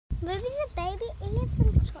Maybe the baby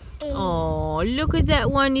elephant. Oh, look at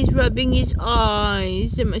that one. He's rubbing his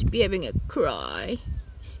eyes. He must be having a cry.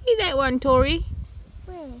 See that one, Tori?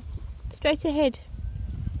 Where? Straight ahead.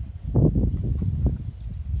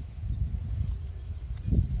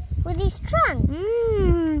 With his trunk?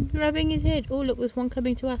 Rubbing his head. Oh, look, there's one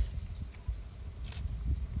coming to us.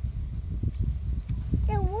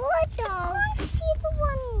 The war dog. I can't see the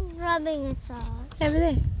one rubbing its eyes. Over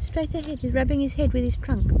there. Straight ahead. He's rubbing his head with his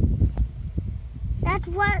trunk. That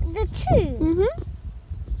one, the two?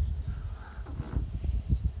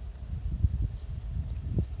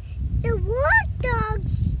 The war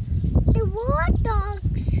dogs. The war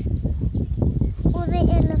dogs. Or the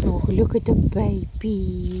elephant. Oh, look at the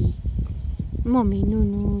baby. Mommy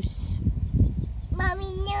Nunus. Mommy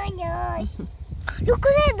Nunus. Look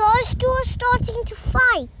at that. Those two are starting to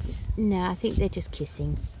fight. No, I think they're just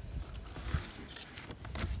kissing.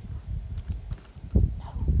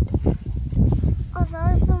 Oh,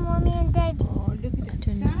 those the mommy and daddy. Oh, look at that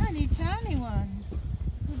tiny, tiny one.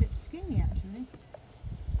 A bit skinny, actually.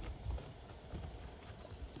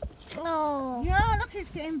 Oh. Yeah, look,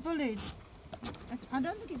 it's getting bullied. I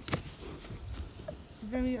don't think it's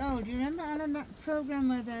very old. You remember, Alan, that program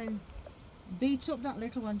where they beat up that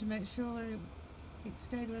little one to make sure it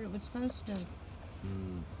stayed where it was supposed to?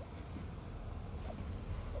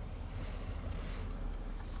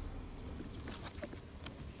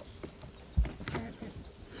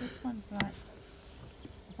 This one's like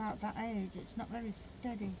about that age. It's not very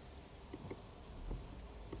steady.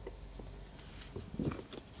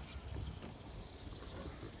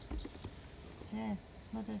 Yeah,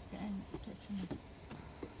 mother's getting touching me.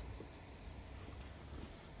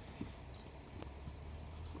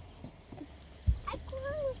 I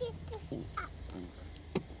can't get this up.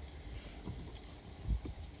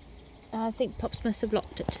 I think Pops must have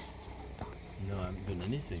locked it. No, I haven't done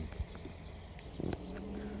anything.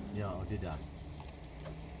 Yeah, I did that.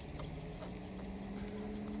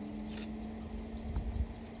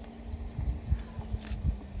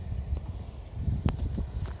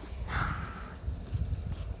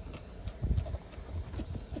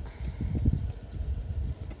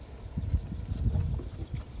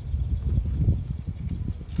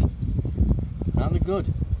 Aren't they good?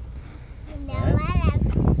 You know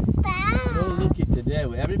what I'm So lucky today.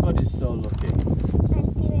 Everybody's so lucky.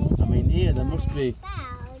 I mean, here there must be.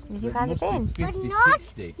 Did you There find must the bin? be 50, But not-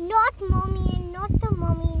 60. Not mommy and not the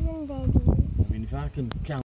mommies and daddies. I mean, if I can count.